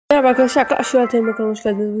Merhaba arkadaşlar, Clash Royale'e kanalıma hoş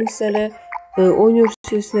geldiniz. Bugün sizlerle oynuyoruz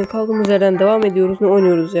serisine kaldığımız yerden devam ediyoruz. Ne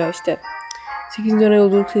oynuyoruz ya işte. 8. ana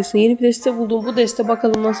yolculuk serisine yeni bir deste buldum. Bu deste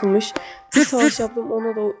bakalım nasılmış. Bir savaş yaptım,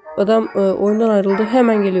 ona da adam oyundan ayrıldı.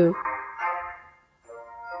 Hemen geliyorum.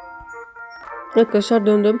 Arkadaşlar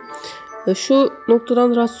döndüm. Şu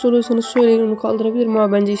noktadan rahatsız oluyorsanız söyleyin, onu kaldırabilirim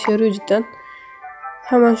ama bence işe yarıyor cidden.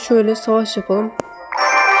 Hemen şöyle savaş yapalım.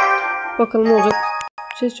 Bakalım ne olacak.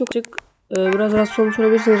 Ses çok açık. Biraz rahatsız olmuş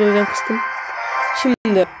olabilirsiniz, o yüzden kıstım.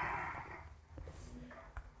 Şimdi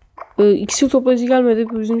iksir toplayıcı gelmedi.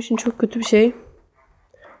 Bu bizim için çok kötü bir şey.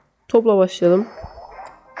 Topla başlayalım.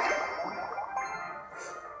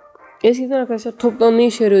 Eskiden arkadaşlar toplam ne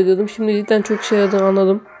işe yarıyor diyordum. Şimdi cidden çok işe yaradığını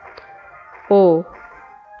anladım. Oo.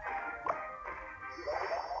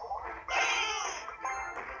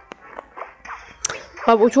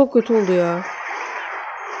 Abi o çok kötü oldu ya.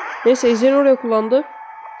 Neyse, ejderi oraya kullandı.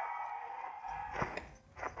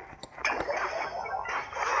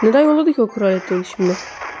 Neden yolladı ki o kraliyetlerini şimdi?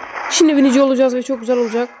 Şimdi binici olacağız ve çok güzel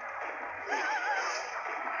olacak.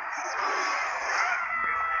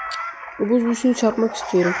 Buz büyüsünü çarpmak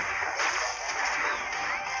istiyorum.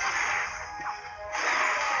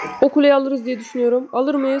 O kuleyi alırız diye düşünüyorum.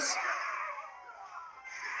 Alır mıyız?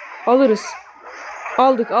 Alırız.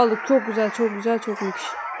 Aldık. Çok güzel, çok müthiş.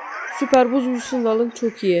 Süper, buz büyücüsünü de alın.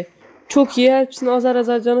 Çok iyi. Çok iyi. Hepsinin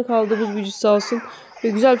azar canı kaldı. Buz büyücüsü sağ olsun. Ve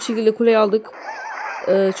güzel bir şekilde kuleyi aldık.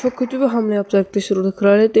 Çok kötü bir hamle yaptı arkadaşlar orada.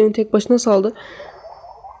 Kraliyet devini tek başına saldı.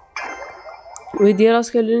 Ve diğer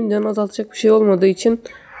askerlerin canını azaltacak bir şey olmadığı için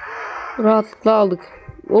rahatlıkla aldık.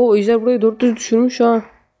 O ejder burayı 400 düşürmüş ha.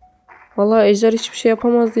 Vallahi ejder hiçbir şey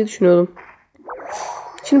yapamaz diye düşünüyordum.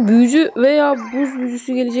 Şimdi büyücü veya buz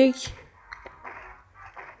büyücüsü gelecek.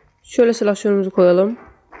 Şöyle silahşörümüzü koyalım.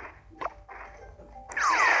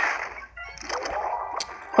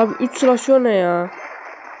 Abi 3 silahşör ne ya?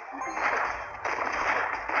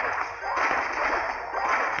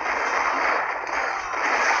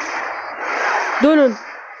 Dönün.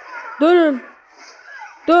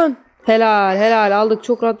 Dön. Helal. Aldık.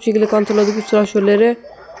 Çok rahat bir şekilde counterladık 3 silahşörleri.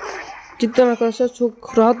 Cidden arkadaşlar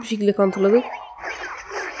çok rahat bir şekilde counterladık.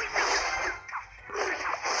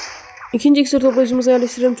 İkinci iksir toplayıcımıza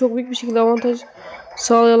yerleştirelim. Çok büyük bir şekilde avantaj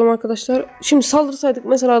sağlayalım arkadaşlar. Şimdi saldırsaydık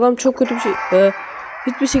mesela adam çok kötü bir şey,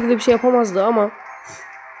 hiçbir şekilde bir şey yapamazdı ama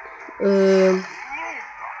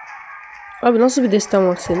abi nasıl bir desten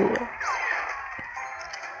var senin ya?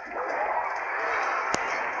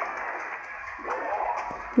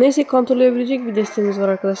 Neyse, kontrollayabilecek bir destemiz var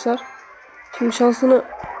arkadaşlar. Şimdi şansını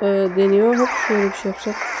deniyor. Hop, şöyle bir şey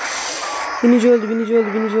yapsak. Binici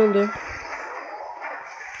öldü.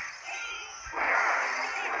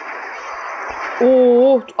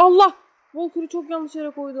 Oo, Allah! Valkyrie'yi çok yanlış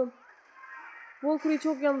yere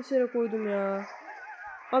koydum. Ya.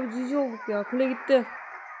 Abi GG olduk ya. Kule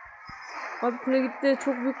gitti.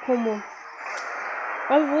 Çok büyük combo.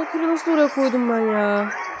 Abi Valkyrie'yi nasıl oraya koydum ben ya?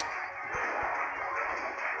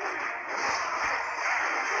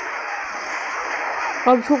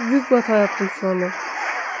 Abi çok büyük bir hata yaptım şu anda.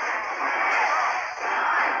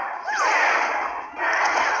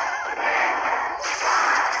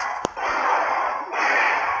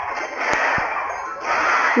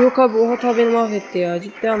 Yok abi, o hata beni mahvetti ya,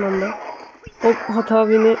 ciddi anlamda. O hata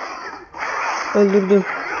beni öldürdü.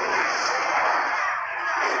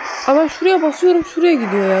 Ama ben şuraya basıyorum, şuraya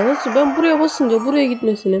gidiyor ya. Nasıl? Ben buraya basınca buraya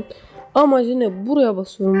gitmesinin amacı ne? Buraya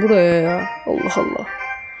basıyorum, buraya ya. Allah.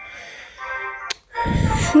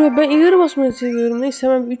 Şuraya ben ileri basmayı seviyorum. Neyse,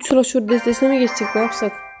 hemen 3 slasher destesine mi geçtik, ne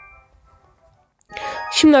yapsak?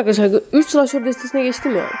 Şimdi arkadaşlar 3 slasher destesine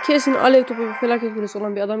geçtim ya. Kesin alev topu bir felaket kulesi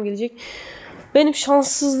olan bir adam gelecek. Benim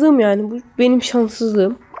şanssızlığım yani. Bu benim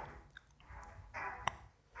şanssızlığım.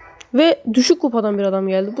 Ve düşük kupadan bir adam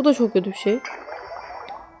geldi. Bu da çok kötü bir şey.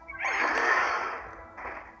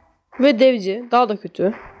 Ve devci. Daha da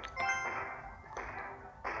kötü.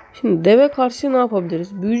 Şimdi deve karşı ne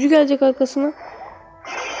yapabiliriz? Büyücü gelecek arkasına.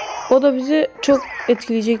 O da bizi çok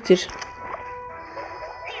etkileyecektir.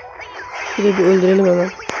 Şöyle bir öldürelim hemen.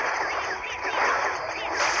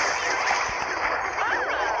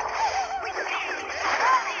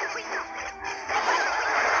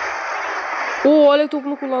 Oo, alev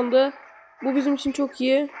topunu kullandı. Bu bizim için çok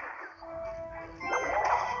iyi.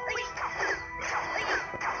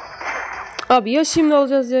 Abi ya şimdi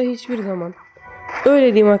alacağız ya hiçbir zaman.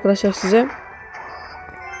 Öyle diyeyim arkadaşlar size.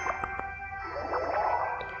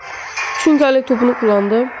 Çünkü alev topunu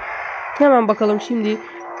kullandı. Hemen bakalım şimdi.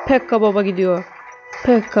 Pekka Baba gidiyor.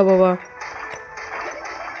 Pekka Baba.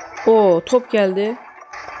 Oo, top geldi.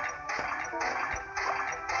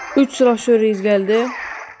 3 silahşör reis geldi.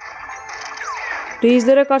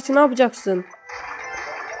 Reizlere karşı ne yapacaksın?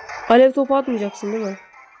 Alev topu atmayacaksın değil mi?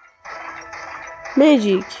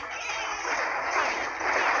 Magic.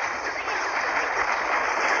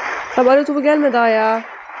 Abi alev topu gelme daha ya.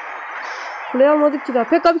 Kuleyi almadık ki daha.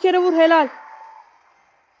 Pekka bir kere vur, helal.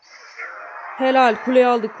 Helal, kuleyi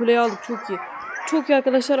aldık, kuleyi aldık, çok iyi. Çok iyi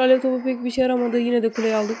arkadaşlar, alev topu pek bir şey yaramadı, yine de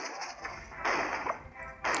kuleyi aldık.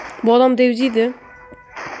 Bu adam devciydi.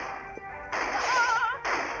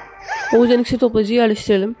 O yüzden iksir toplayıcıyı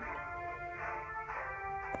yerleştirelim.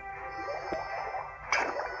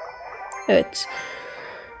 Evet.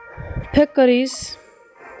 Pekka reis.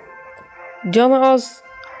 Canı az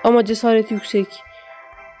ama cesareti yüksek.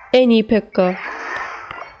 En iyi Pekka.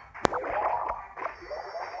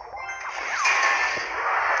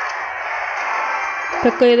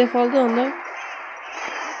 Pekka'yı hedef aldığı anda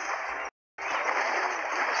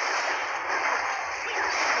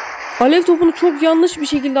alev topunu çok yanlış bir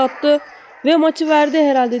şekilde attı ve maçı verdi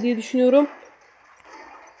herhalde diye düşünüyorum.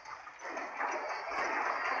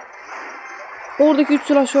 Oradaki 3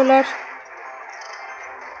 slasher'lar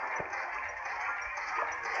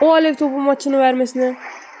o alev topu maçını vermesine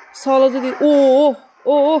sağladı diye.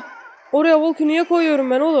 Oo. Oraya Volk'u niye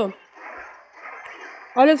koyuyorum ben oğlum?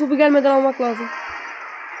 Alev topu gelmeden almak lazım.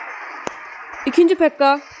 İkinci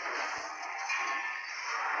Pekka.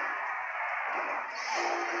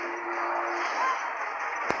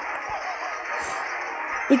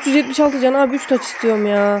 ...376 can abi, 3 taç istiyorum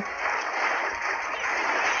ya.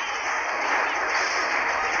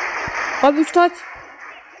 Abi 3 taç.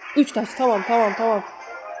 3 taç, tamam.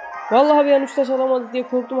 Vallahi bir an 3 taş alamadık diye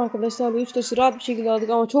korktum arkadaşlar. 3 taşı rahat bir şekilde aldık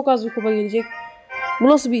ama çok az bir kupa gelecek. Bu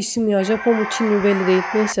nasıl bir isim ya? Japon mu Çin mi belli değil.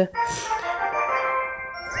 Neyse.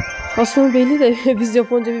 Aslında belli de biz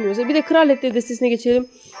Japonca bilmiyoruz. Bir de kraliyetleri destesine geçelim.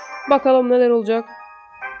 Bakalım neler olacak.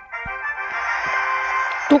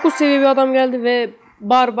 9 seviye bir adam geldi ve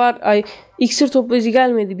iksir toplayıcı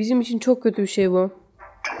gelmedi. Bizim için çok kötü bir şey bu.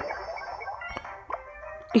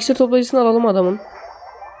 İksir toplayıcısını alalım adamın.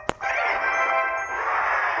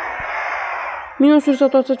 Minyon sürüsü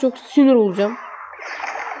atarsa çok sinir olacağım.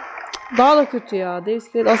 Daha da kötü ya. Dev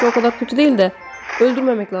iskelet aslında o kadar kötü değil de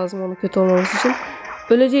öldürmemek lazım onu kötü olmaması için.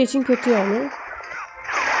 Öleceği için kötü yani.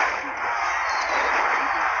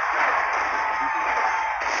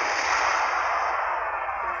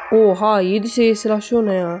 Oha, 7 seviye silahşör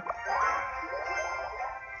ne ya?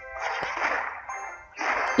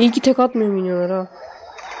 İyi ki tek atmıyor minyonlar ha.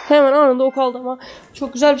 Hemen anında ok aldı ama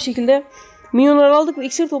çok güzel bir şekilde minyonları aldık ve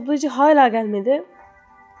iksir toplayıcı hala gelmedi.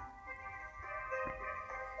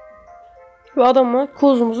 Ve adama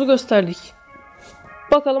kozumuzu gösterdik.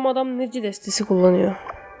 Bakalım adam neci destesi kullanıyor.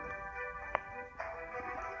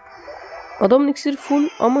 Adamın iksiri full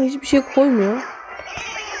ama hiçbir şey koymuyor.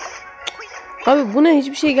 Abi bu ne,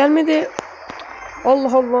 hiçbir şey gelmedi.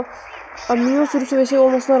 Allah Allah. Abi minyon sürüsü ve şey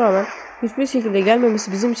olmasına rağmen hiçbir şekilde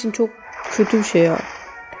gelmemesi bizim için çok kötü bir şey ya.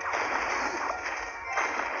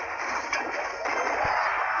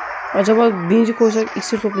 Acaba birinci koysak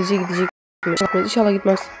iksir toplayıcıya gidecek mi? İnşallah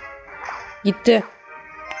gitmez. Gitti.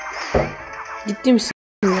 Gitti misin?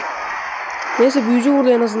 Neyse, büyücü vurdu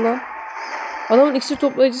en azından. Adamın iksir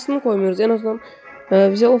toplayıcısını koymuyoruz. En azından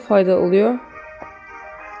bize o fayda oluyor.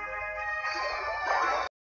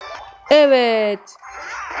 Evet.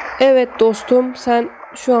 Evet dostum, sen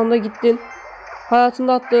şu anda gittin.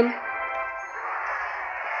 Hayatında attın.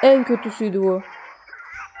 En kötüsüydü bu.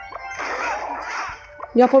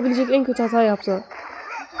 Yapabilecek en kötü hata yaptı.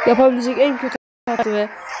 Yapabilecek en kötü hata ve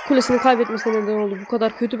kulesini kaybetmesine neden oldu. Bu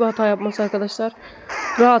kadar kötü bir hata yapması arkadaşlar.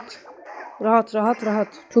 Rahat.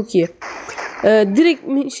 Çok iyi.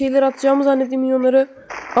 Direkt şeyler atacağımı zannettiğim milyonları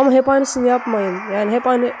ama hep aynısını yapmayın. Yani hep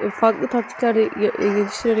aynı farklı taktikler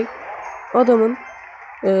geliştirerek adamın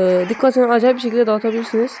dikkatini acayip bir şekilde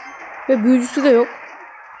dağıtabilirsiniz. Ve büyücüsü de yok.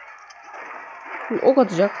 Şimdi ok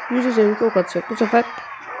atacak. %52 ok atacak. Bu sefer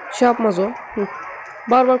şey yapmaz o.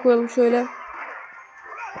 Barbar koyalım şöyle.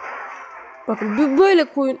 Bakın böyle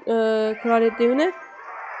koyun kraliyet devine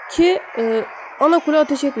ki ana kule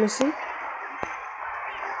ateş etmesin.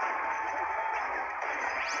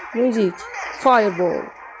 Magic. Fireball.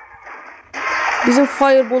 Bizim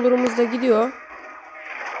fireball'larımız da gidiyor.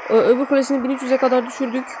 Öbür kulesini 1300'e kadar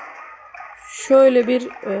düşürdük. Şöyle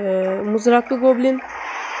bir mızraklı goblin.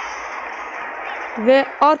 Ve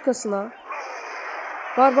arkasına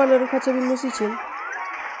barbarların kaçabilmesi için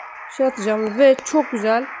şey atacağım ve çok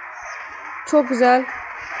güzel. Çok güzel.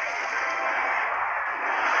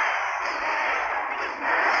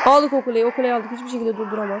 Aldık o kuleyi. O kuleyi aldık. Hiçbir şekilde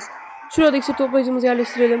durduramaz. Şurada iksir toplayıcımızı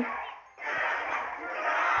yerleştirelim.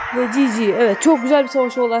 Ve GG. Evet, çok güzel bir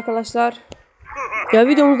savaş oldu arkadaşlar. Ya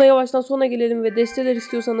videomuzda yavaştan sona gelelim ve desteler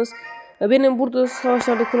istiyorsanız benim burada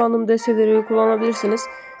savaşlarda kullandığım desteleri kullanabilirsiniz.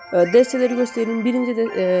 Desteleri göstereyim.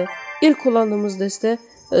 İlk kullandığımız deste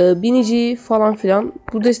binici falan filan.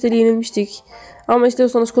 Bu desteyle yenilmiştik. Ama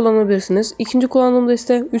istiyorsanız kullanabilirsiniz. İkinci kullandığım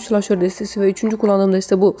deste 3 slasher destesi ve üçüncü kullandığım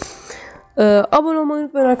deste bu. Abone olmayı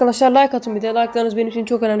unutmayın arkadaşlar. Like atın bir de. Like'larınız benim için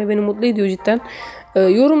çok önemli. Beni mutlu ediyor cidden.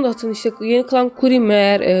 Yorum da atın. İşte yeni klan kurayım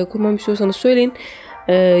eğer kurmamı istiyorsanız söyleyin.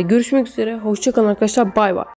 Görüşmek üzere. Hoşçakalın arkadaşlar. Bay bay.